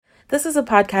This is a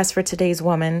podcast for today's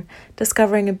woman,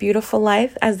 discovering a beautiful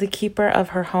life as the keeper of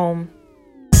her home.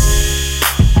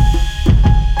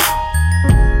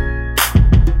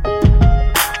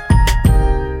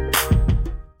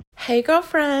 Hey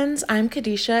girlfriends, I'm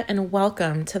Kadisha and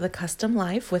welcome to the Custom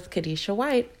Life with Kadisha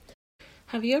White.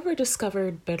 Have you ever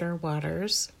discovered bitter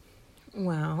waters?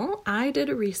 Well, I did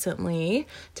recently,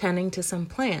 tending to some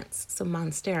plants, some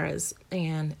monsteras,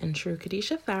 and in true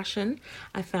Kadisha fashion,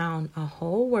 I found a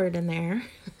whole word in there,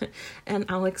 and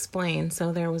I'll explain.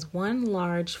 So there was one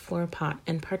large flower pot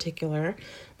in particular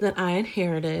that I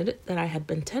inherited that I had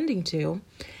been tending to,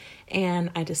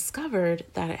 and I discovered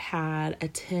that it had a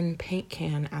tin paint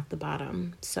can at the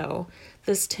bottom. So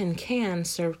this tin can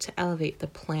served to elevate the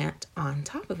plant on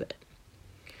top of it.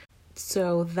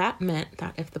 So that meant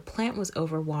that if the plant was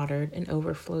overwatered and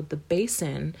overflowed the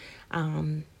basin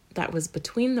that was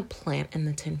between the plant and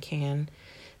the tin can,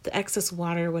 the excess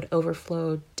water would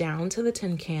overflow down to the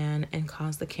tin can and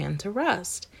cause the can to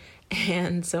rust.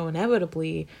 And so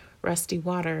inevitably, rusty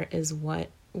water is what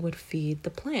would feed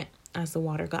the plant as the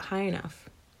water got high enough.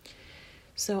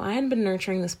 So I had been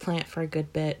nurturing this plant for a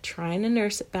good bit, trying to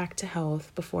nurse it back to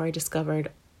health before I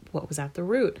discovered what was at the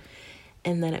root.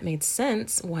 And then it made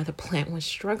sense why the plant was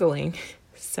struggling.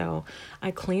 So I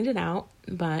cleaned it out,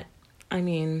 but I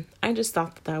just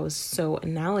thought that was so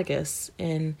analogous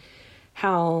in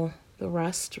how the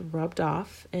rust rubbed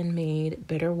off and made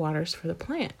bitter waters for the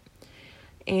plant.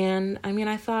 And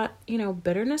I thought,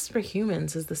 bitterness for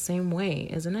humans is the same way,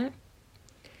 isn't it?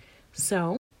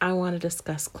 So I want to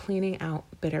discuss cleaning out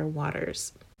bitter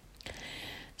waters.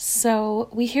 So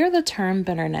we hear the term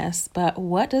bitterness, but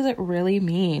what does it really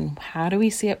mean? How do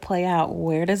we see it play out?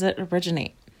 Where does it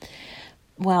originate?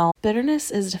 Well,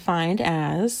 bitterness is defined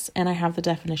as, and I have the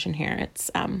definition here, it's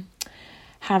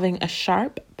having a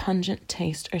sharp, pungent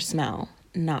taste or smell,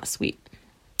 not sweet.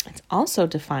 It's also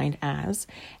defined as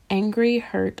angry,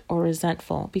 hurt, or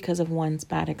resentful because of one's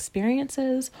bad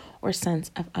experiences or sense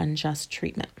of unjust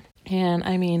treatment.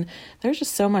 And there's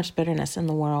just so much bitterness in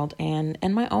the world and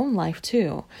in my own life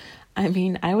too.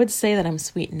 I would say that I'm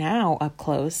sweet now up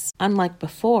close, unlike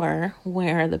before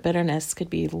where the bitterness could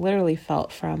be literally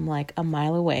felt from like a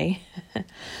mile away.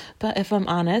 But if I'm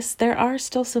honest, there are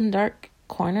still some dark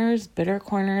corners, bitter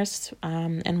corners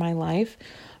in my life,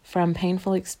 from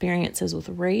painful experiences with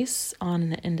race on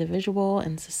an individual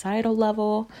and societal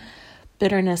level,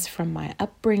 bitterness from my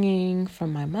upbringing,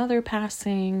 from my mother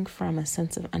passing, from a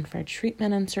sense of unfair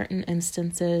treatment in certain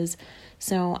instances.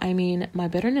 So, my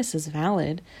bitterness is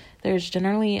valid. There's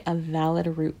generally a valid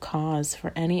root cause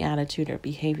for any attitude or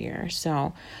behavior.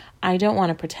 So, I don't want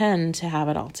to pretend to have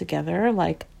it all together,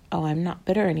 like, oh, I'm not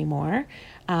bitter anymore,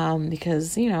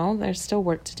 because, there's still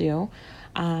work to do.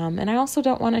 And I also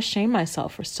don't want to shame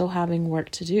myself for still having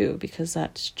work to do, because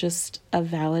that's just a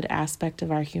valid aspect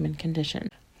of our human condition.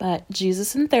 But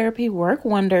Jesus and therapy work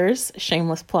wonders,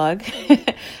 shameless plug,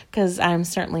 because I'm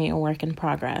certainly a work in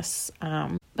progress.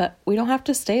 But we don't have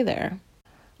to stay there.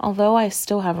 Although I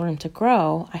still have room to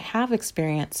grow, I have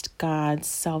experienced God's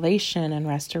salvation and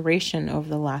restoration over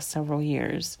the last several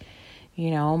years.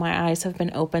 My eyes have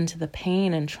been open to the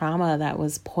pain and trauma that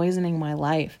was poisoning my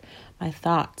life, my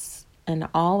thoughts, and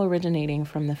all originating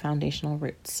from the foundational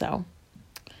roots. So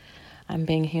I'm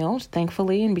being healed,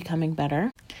 thankfully, and becoming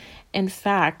better. In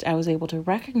fact, I was able to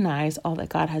recognize all that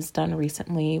God has done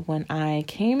recently when I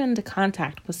came into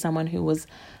contact with someone who was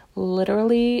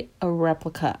literally a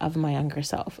replica of my younger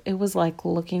self. It was like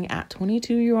looking at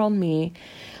 22-year-old me.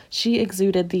 She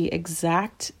exuded the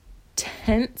exact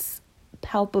tense,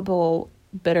 palpable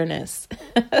bitterness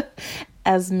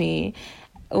as me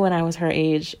when I was her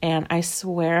age. And I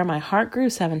swear my heart grew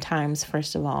 7 times,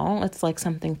 first of all. It's like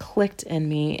something clicked in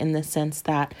me in the sense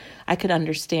that I could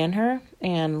understand her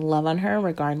and love on her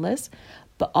regardless.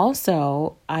 But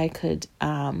also I could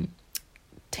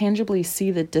tangibly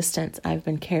see the distance I've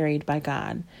been carried by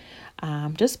God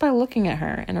just by looking at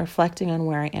her and reflecting on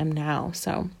where I am now.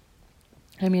 So,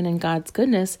 in God's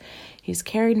goodness, He's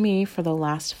carried me for the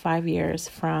last 5 years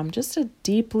from just a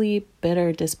deeply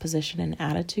bitter disposition and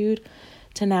attitude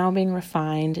to now being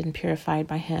refined and purified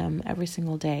by Him every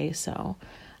single day. So,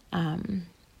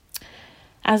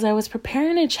 as I was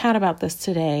preparing to chat about this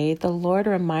today, the Lord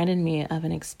reminded me of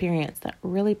an experience that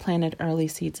really planted early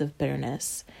seeds of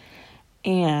bitterness.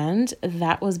 And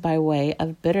that was by way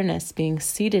of bitterness being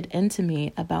seeded into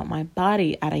me about my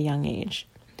body at a young age.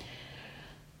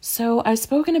 So I've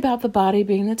spoken about the body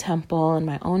being the temple and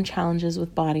my own challenges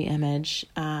with body image,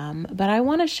 but I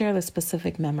want to share the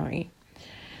specific memory.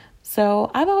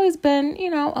 So I've always been,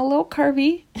 a little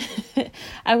curvy.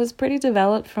 I was pretty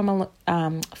developed from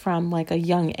like a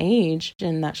young age,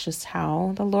 and that's just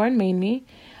how the Lord made me.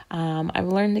 I've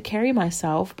learned to carry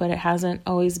myself, but it hasn't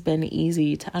always been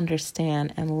easy to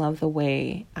understand and love the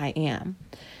way I am.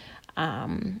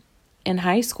 In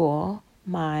high school,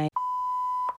 my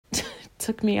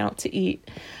took me out to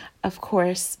eat, of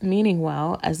course, meaning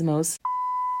well, as most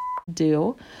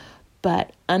do,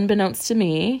 but unbeknownst to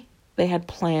me, they had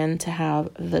planned to have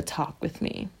the talk with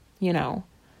me,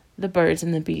 the birds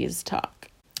and the bees talk.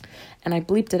 And I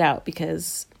bleeped it out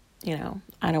because,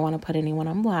 I don't want to put anyone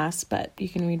on blast, but you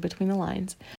can read between the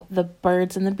lines. The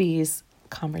birds and the bees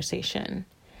conversation.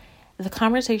 The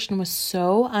conversation was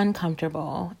so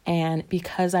uncomfortable, and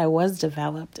because I was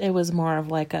developed, it was more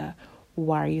of like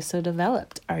why are you so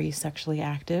developed? Are you sexually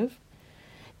active?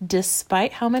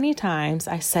 Despite how many times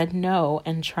I said no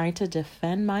and tried to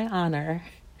defend my honor,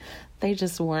 they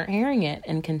just weren't hearing it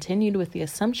and continued with the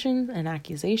assumptions and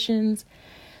accusations.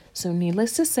 So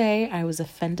needless to say, I was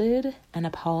offended and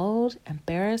appalled,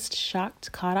 embarrassed,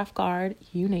 shocked, caught off guard,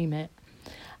 you name it.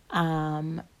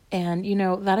 And,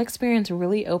 that experience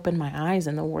really opened my eyes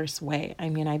in the worst way. I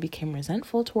mean, I became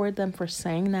resentful toward them for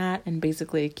saying that and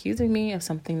basically accusing me of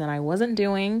something that I wasn't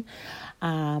doing.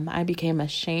 I became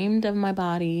ashamed of my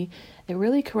body. It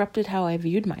really corrupted how I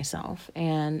viewed myself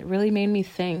and really made me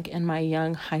think in my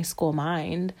young high school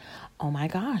mind, oh my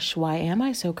gosh, why am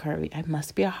I so curvy? I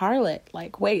must be a harlot.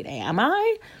 Like, wait, am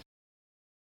I?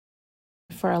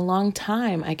 For a long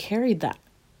time, I carried that.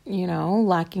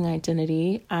 Lacking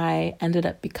identity, I ended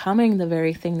up becoming the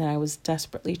very thing that I was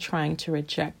desperately trying to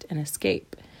reject and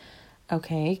escape.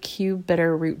 Okay, cue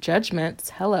bitter root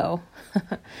judgments. Hello.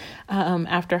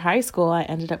 After high school, I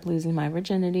ended up losing my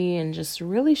virginity and just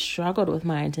really struggled with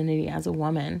my identity as a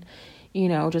woman.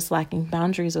 Just lacking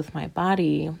boundaries with my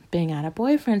body, being at a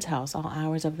boyfriend's house all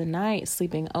hours of the night,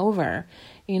 sleeping over.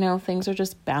 Things are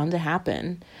just bound to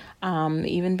happen.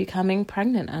 Even becoming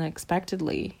pregnant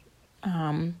unexpectedly.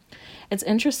 It's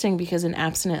interesting because in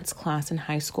abstinence class in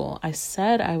high school, I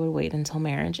said I would wait until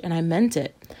marriage, and I meant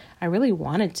it. I really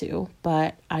wanted to,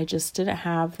 but I just didn't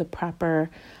have the proper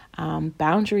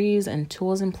boundaries and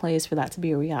tools in place for that to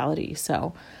be a reality.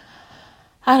 So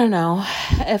I don't know.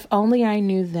 If only I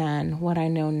knew then what I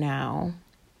know now,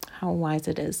 how wise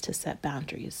it is to set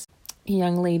boundaries.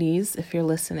 Young ladies, if you're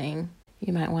listening,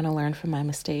 you might want to learn from my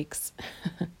mistakes.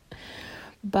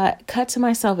 But cut to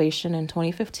my salvation in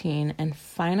 2015 and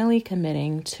finally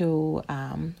committing to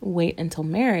wait until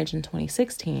marriage in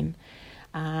 2016,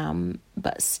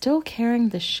 but still carrying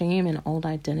the shame and old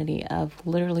identity of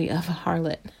a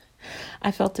harlot.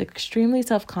 I felt extremely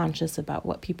self-conscious about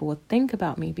what people would think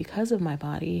about me because of my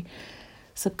body,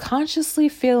 subconsciously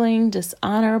feeling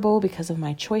dishonorable because of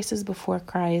my choices before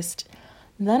Christ.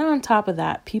 Then on top of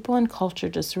that, people and culture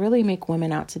just really make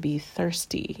women out to be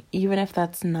thirsty, even if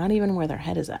that's not even where their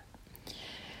head is at.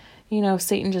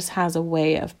 Satan just has a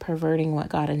way of perverting what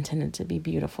God intended to be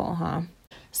beautiful, huh?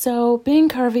 So being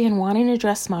curvy and wanting to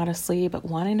dress modestly, but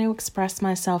wanting to express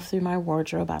myself through my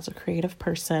wardrobe as a creative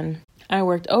person, I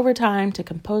worked overtime to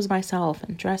compose myself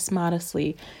and dress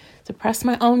modestly, suppress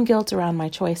my own guilt around my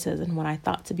choices and what I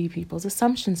thought to be people's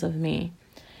assumptions of me.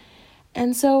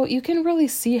 And so you can really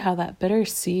see how that bitter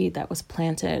seed that was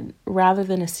planted, rather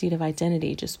than a seed of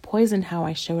identity, just poisoned how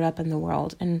I showed up in the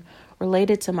world and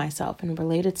related to myself and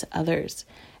related to others.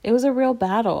 It was a real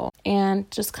battle. And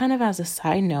just kind of as a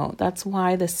side note, that's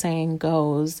why the saying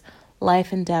goes,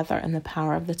 life and death are in the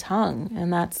power of the tongue.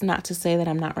 And that's not to say that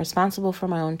I'm not responsible for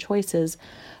my own choices,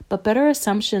 but bitter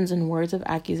assumptions and words of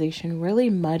accusation really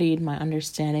muddied my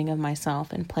understanding of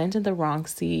myself and planted the wrong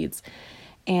seeds.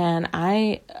 And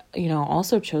I,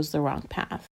 also chose the wrong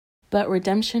path. But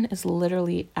redemption is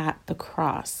literally at the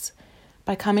cross.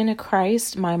 By coming to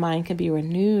Christ, my mind could be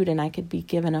renewed and I could be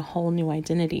given a whole new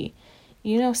identity.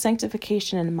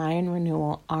 Sanctification and mind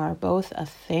renewal are both a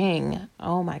thing.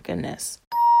 Oh my goodness.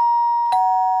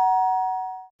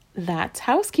 That's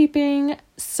housekeeping.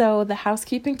 So the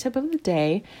housekeeping tip of the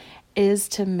day is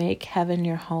to make heaven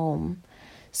your home.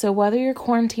 So whether you're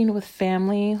quarantined with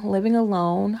family, living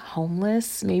alone,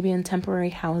 homeless, maybe in temporary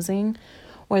housing,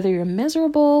 whether you're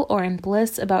miserable or in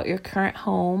bliss about your current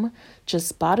home,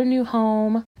 just bought a new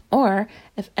home, or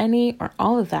if any or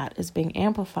all of that is being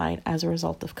amplified as a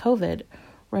result of COVID,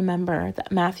 remember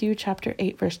that Matthew chapter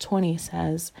 8, verse 20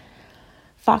 says,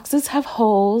 "Foxes have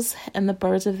holes and the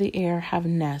birds of the air have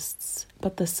nests,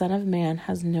 but the Son of Man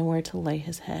has nowhere to lay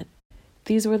his head."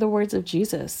 These were the words of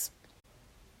Jesus.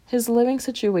 His living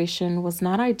situation was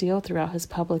not ideal throughout his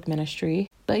public ministry,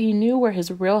 but he knew where his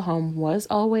real home was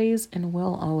always and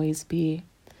will always be.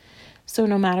 So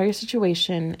no matter your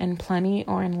situation, in plenty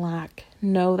or in lack,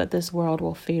 know that this world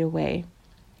will fade away.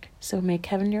 So make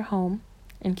heaven your home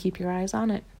and keep your eyes on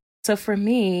it. So for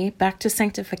me, back to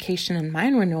sanctification and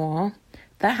mind renewal,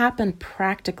 that happened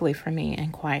practically for me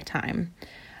in quiet time.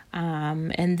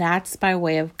 And that's by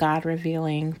way of God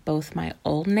revealing both my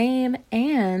old name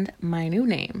and my new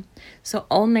name. So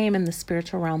old name in the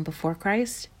spiritual realm before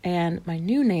Christ and my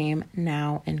new name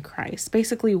now in Christ.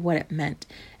 Basically what it meant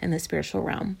in the spiritual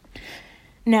realm.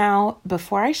 Now,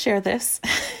 before I share this,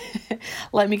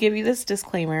 let me give you this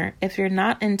disclaimer. If you're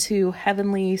not into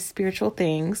heavenly spiritual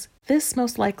things, this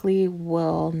most likely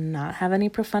will not have any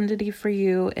profundity for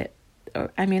you. It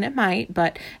might,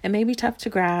 but it may be tough to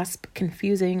grasp,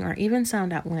 confusing, or even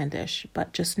sound outlandish.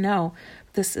 But just know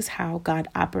this is how God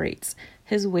operates.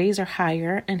 His ways are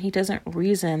higher, and he doesn't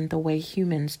reason the way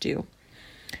humans do.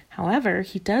 However,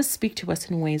 he does speak to us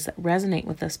in ways that resonate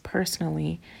with us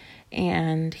personally,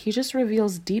 and he just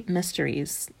reveals deep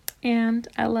mysteries, and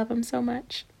I love him so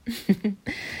much.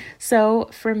 So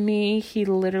for me, he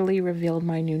literally revealed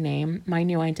my new name, my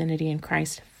new identity in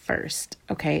Christ first,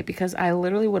 okay? Because I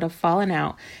literally would have fallen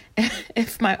out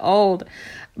if my old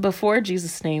before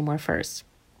Jesus' name were first.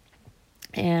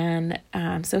 And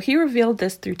so he revealed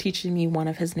this through teaching me one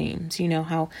of his names. You know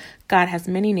how God has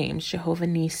many names: Jehovah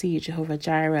Nisi, Jehovah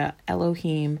Jireh,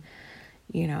 Elohim,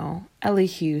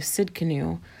 Elihu,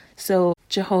 Sidkenu. So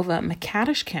Jehovah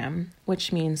Mekadeshkem,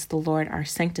 which means the Lord our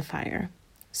sanctifier.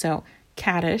 So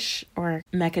Kaddish or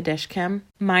Mekadeshkem.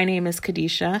 My name is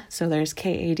Kadisha, so there's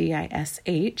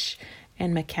Kadish,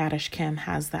 and Mekadeshkem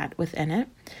has that within it.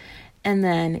 And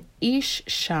then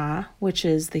Ish-Shah, which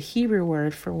is the Hebrew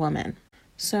word for woman.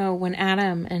 So when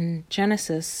Adam in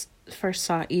Genesis first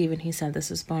saw Eve and he said, "This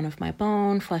is bone of my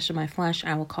bone, flesh of my flesh,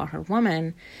 I will call her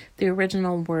woman," the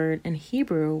original word in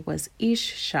Hebrew was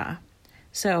Ish-Shah.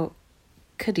 So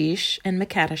Kaddish and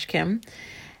Mekadeshkem,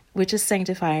 which is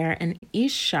sanctifier, and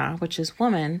Isha, which is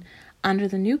woman, under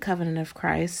the new covenant of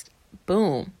Christ,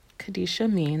 boom,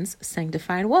 Kadisha means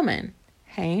sanctified woman.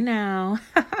 Hey now.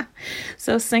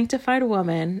 So sanctified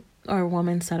woman, or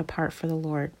woman set apart for the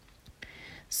Lord.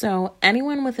 So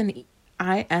anyone with an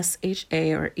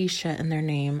Isha or Isha in their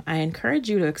name, I encourage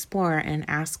you to explore and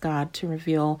ask God to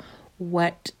reveal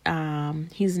what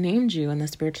he's named you in the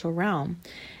spiritual realm.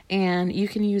 And you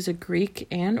can use a Greek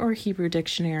and or Hebrew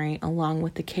dictionary along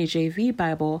with the KJV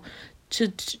Bible to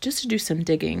do some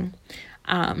digging.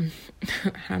 I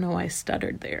don't know why I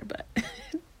stuttered there, but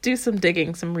do some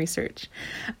digging, some research,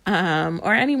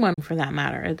 or anyone for that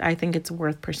matter. I think it's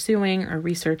worth pursuing or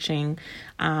researching.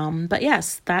 But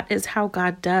yes, that is how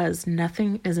God does.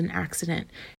 Nothing is an accident.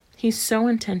 He's so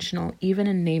intentional, even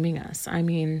in naming us. I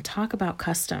mean, talk about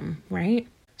custom, right?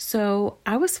 So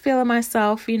I was feeling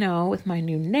myself, with my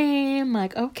new name,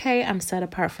 like, okay, I'm set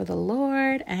apart for the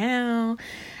Lord. Ow.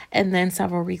 And then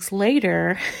several weeks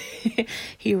later,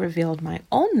 he revealed my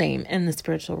old name in the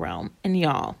spiritual realm. And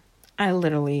y'all, I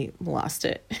literally lost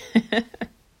it.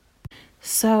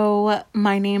 So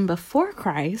my name before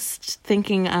Christ,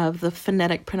 thinking of the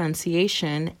phonetic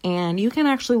pronunciation, and you can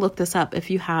actually look this up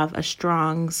if you have a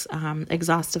Strong's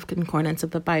exhaustive concordance of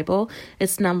the Bible.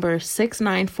 It's number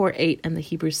 6948 in the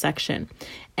Hebrew section,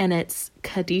 and it's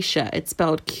Kadisha. It's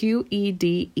spelled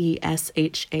Qedeshah.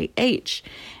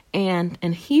 And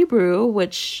in Hebrew,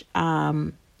 which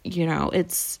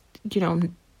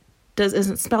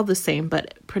isn't spelled the same,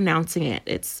 but pronouncing it,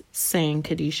 it's saying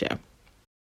Kadisha,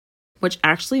 which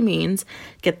actually means,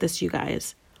 get this, you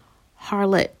guys,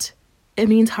 harlot. It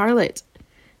means harlot.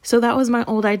 So that was my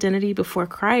old identity before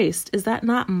Christ. Is that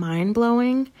not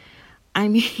mind-blowing? I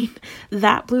mean,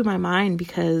 that blew my mind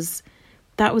because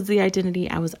that was the identity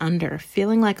I was under,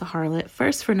 feeling like a harlot,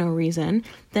 first for no reason,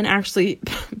 then actually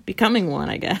becoming one,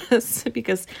 I guess,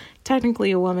 because technically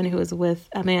a woman who is with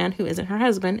a man who isn't her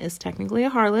husband is technically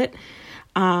a harlot.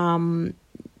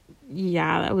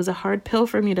 Yeah, that was a hard pill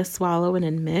for me to swallow and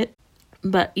admit.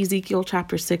 But Ezekiel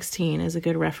chapter 16 is a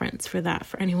good reference for that,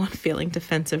 for anyone feeling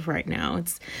defensive right now.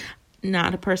 It's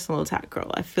not a personal attack,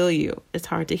 girl. I feel you. It's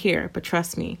hard to hear, but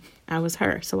trust me, I was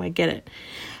her, so I get it.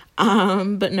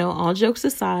 But no, all jokes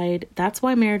aside, that's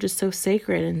why marriage is so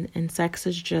sacred and sex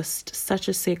is just such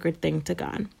a sacred thing to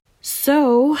God.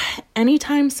 So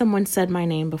anytime someone said my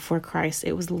name before Christ,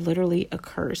 it was literally a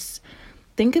curse.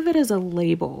 Think of it as a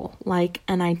label, like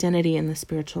an identity in the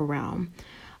spiritual realm.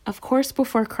 Of course,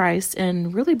 before Christ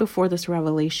and really before this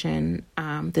revelation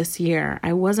this year,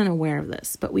 I wasn't aware of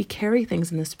this, but we carry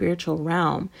things in the spiritual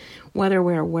realm, whether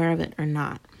we're aware of it or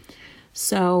not.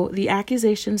 So the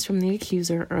accusations from the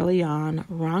accuser early on,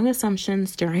 wrong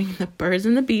assumptions during the birds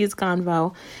and the bees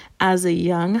convo as a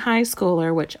young high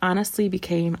schooler, which honestly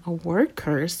became a word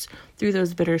curse through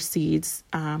those bitter seeds,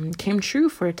 came true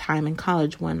for a time in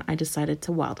college when I decided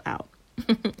to wild out.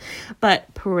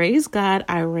 But praise God,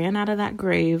 I ran out of that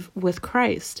grave with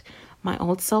Christ. My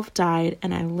old self died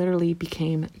and I literally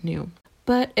became new.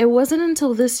 But it wasn't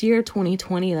until this year,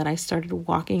 2020, that I started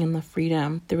walking in the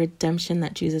freedom, the redemption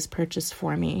that Jesus purchased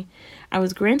for me. I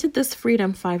was granted this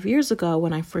freedom 5 years ago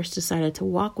when I first decided to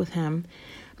walk with him,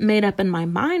 made up in my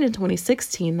mind in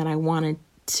 2016 that I wanted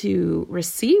to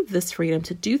receive this freedom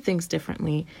to do things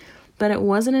differently. But it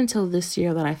wasn't until this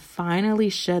year that I finally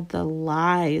shed the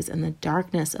lies and the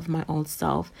darkness of my old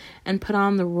self and put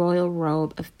on the royal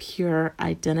robe of pure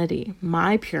identity,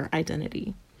 my pure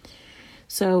identity.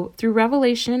 So through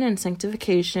revelation and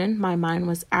sanctification, my mind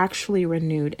was actually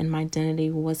renewed and my identity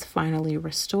was finally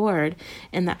restored,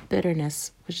 and that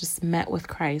bitterness was just met with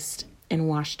Christ and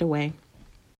washed away.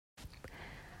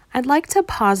 I'd like to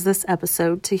pause this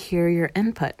episode to hear your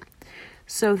input.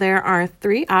 So there are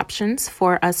 3 options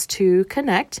for us to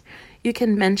connect. You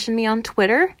can mention me on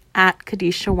Twitter at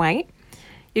Kadisha White.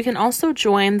 You can also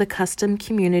join the custom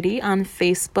community on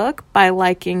Facebook by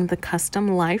liking the Custom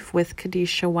Life with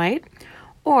Kadisha White.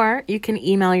 Or you can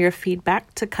email your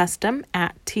feedback to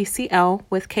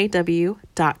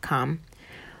custom@tclwithkw.com.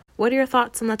 What are your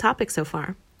thoughts on the topic so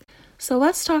far? So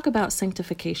let's talk about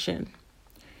sanctification.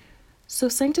 So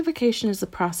sanctification is the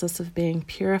process of being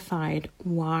purified,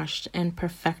 washed, and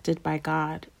perfected by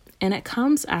God. And it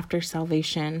comes after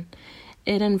salvation.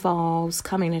 It involves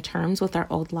coming to terms with our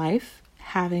old life,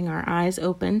 having our eyes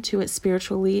open to it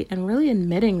spiritually, and really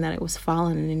admitting that it was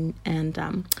fallen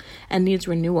and needs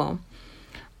renewal.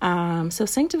 So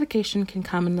sanctification can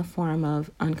come in the form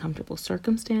of uncomfortable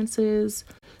circumstances,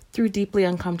 through deeply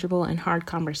uncomfortable and hard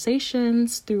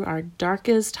conversations, through our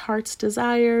darkest heart's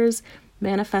desires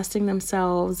manifesting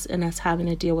themselves and us having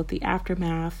to deal with the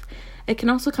aftermath. It can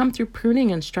also come through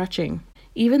pruning and stretching.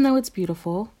 Even though it's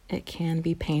beautiful, it can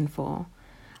be painful.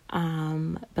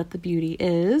 But the beauty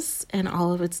is, in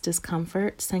all of its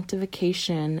discomfort,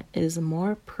 sanctification is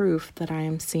more proof that I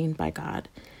am seen by God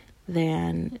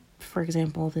than, for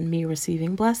example, than me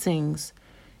receiving blessings,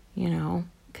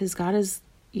 because God is,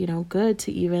 good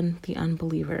to even the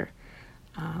unbeliever.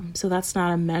 So that's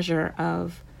not a measure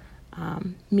of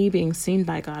me being seen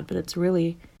by God, but it's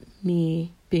really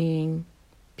me being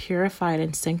purified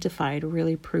and sanctified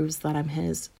really proves that I'm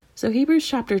His. So Hebrews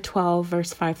chapter 12,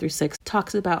 verse 5-6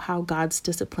 talks about how God's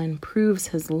discipline proves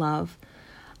His love,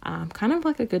 kind of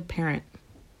like a good parent,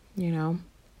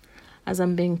 As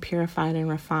I'm being purified and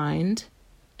refined,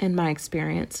 in my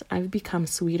experience, I've become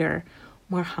sweeter,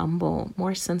 more humble,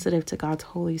 more sensitive to God's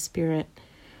Holy Spirit,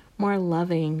 more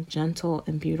loving, gentle,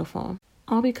 and beautiful,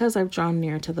 all because I've drawn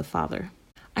near to the Father.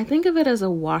 I think of it as a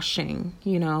washing,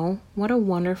 what a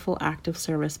wonderful act of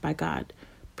service by God.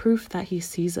 Proof that He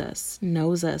sees us,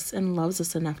 knows us, and loves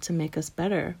us enough to make us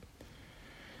better.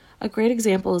 A great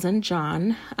example is in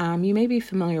John. You may be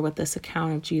familiar with this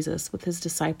account of Jesus with His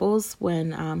disciples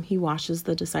when He washes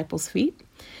the disciples' feet.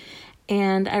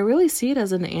 And I really see it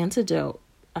as an antidote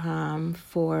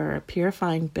for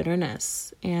purifying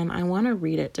bitterness. And I want to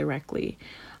read it directly.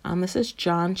 This is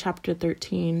John chapter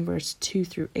 13, verse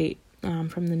 2-8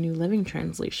 from the New Living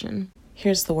Translation.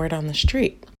 Here's the word on the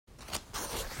street.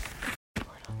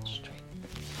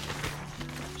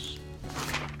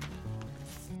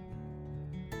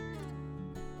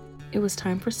 It was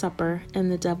time for supper, and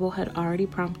the devil had already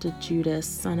prompted Judas,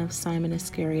 son of Simon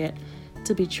Iscariot,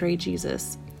 to betray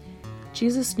Jesus.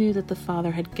 Jesus knew that the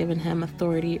Father had given him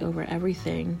authority over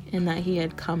everything, and that he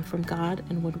had come from God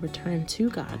and would return to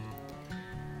God.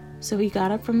 So he got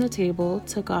up from the table,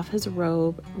 took off his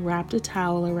robe, wrapped a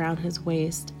towel around his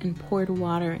waist, and poured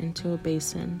water into a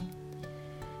basin.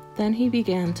 Then he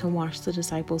began to wash the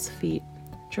disciples' feet,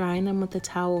 drying them with the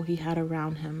towel he had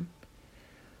around him.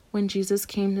 When Jesus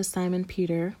came to Simon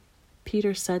Peter,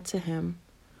 Peter said to him,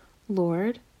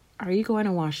 "Lord, are you going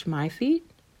to wash my feet?"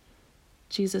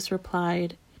 Jesus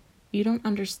replied, "You don't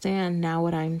understand now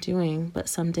what I'm doing, but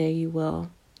someday you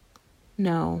will."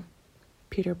 "No,"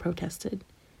 Peter protested.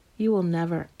 "You will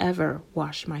never, ever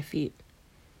wash my feet."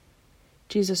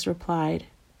 Jesus replied,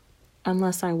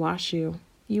 "Unless I wash you,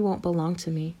 you won't belong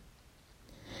to me."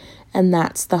 And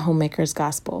that's the homemaker's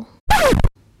gospel,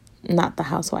 not the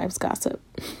housewife's gossip.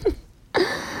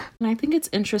 And I think it's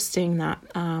interesting that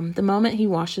the moment he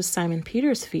washes Simon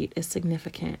Peter's feet is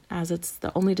significant, as it's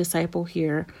the only disciple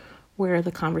here where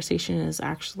the conversation is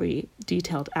actually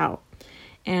detailed out.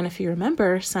 And if you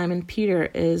remember, Simon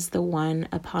Peter is the one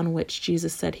upon which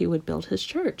Jesus said he would build his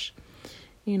church,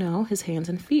 his hands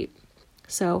and feet.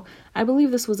 So I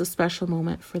believe this was a special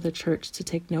moment for the church to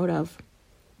take note of.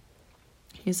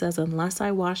 He says, unless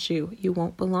I wash you, you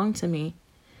won't belong to me.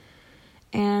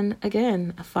 And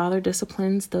again, a father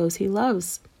disciplines those he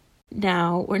loves.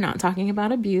 Now, we're not talking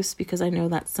about abuse because I know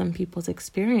that's some people's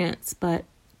experience, but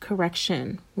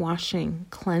correction, washing,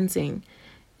 cleansing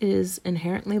is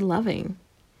inherently loving.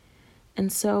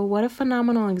 And so what a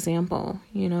phenomenal example.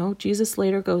 Jesus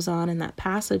later goes on in that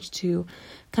passage to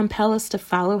compel us to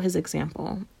follow his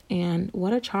example. And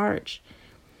what a charge.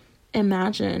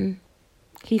 Imagine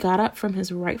he got up from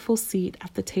his rightful seat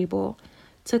at the table,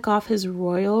 took off his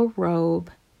royal robe,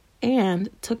 and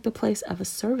took the place of a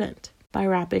servant by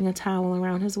wrapping a towel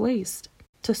around his waist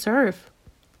to serve.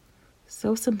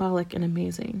 So symbolic and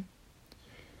amazing.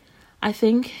 I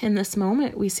think in this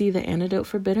moment we see the antidote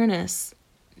for bitterness,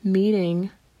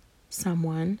 meeting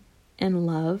someone in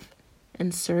love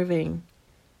and serving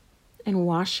and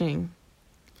washing.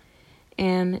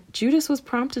 And Judas was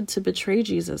prompted to betray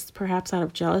Jesus, perhaps out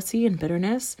of jealousy and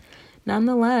bitterness.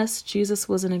 Nonetheless, Jesus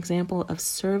was an example of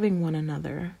serving one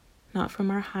another, not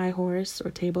from our high horse or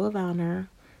table of honor,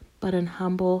 but in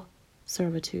humble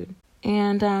servitude.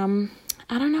 And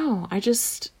I don't know, I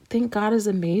just think God is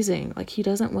amazing. Like, he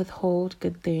doesn't withhold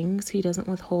good things. He doesn't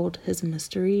withhold his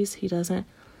mysteries. He doesn't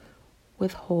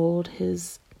withhold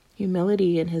his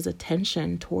humility and his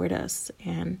attention toward us.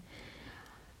 And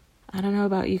I don't know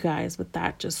about you guys, but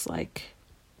that just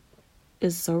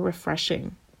is so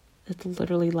refreshing. It's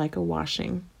literally like a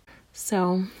washing.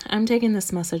 So I'm taking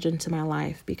this message into my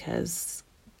life because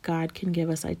God can give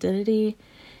us identity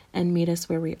and meet us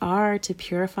where we are to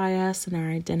purify us in our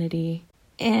identity.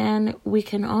 And we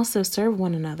can also serve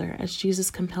one another as Jesus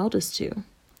compelled us to.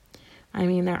 I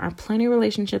mean, there are plenty of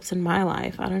relationships in my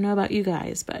life, I don't know about you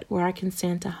guys, but where I can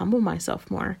stand to humble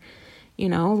myself more,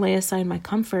 lay aside my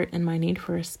comfort and my need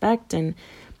for respect and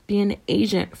be an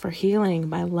agent for healing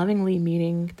by lovingly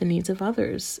meeting the needs of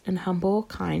others in humble,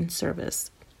 kind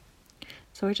service.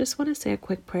 So I just want to say a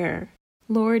quick prayer.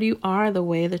 Lord, you are the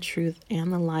way, the truth,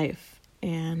 and the life,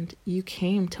 and you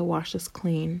came to wash us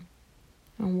clean.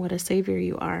 And what a Savior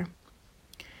you are.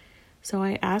 So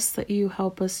I ask that you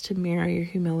help us to mirror your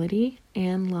humility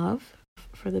and love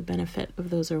for the benefit of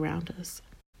those around us.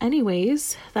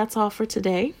 Anyways, that's all for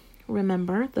today.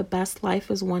 Remember, the best life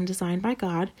is one designed by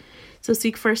God. So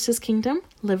seek first his kingdom,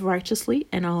 live righteously,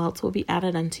 and all else will be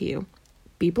added unto you.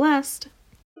 Be blessed.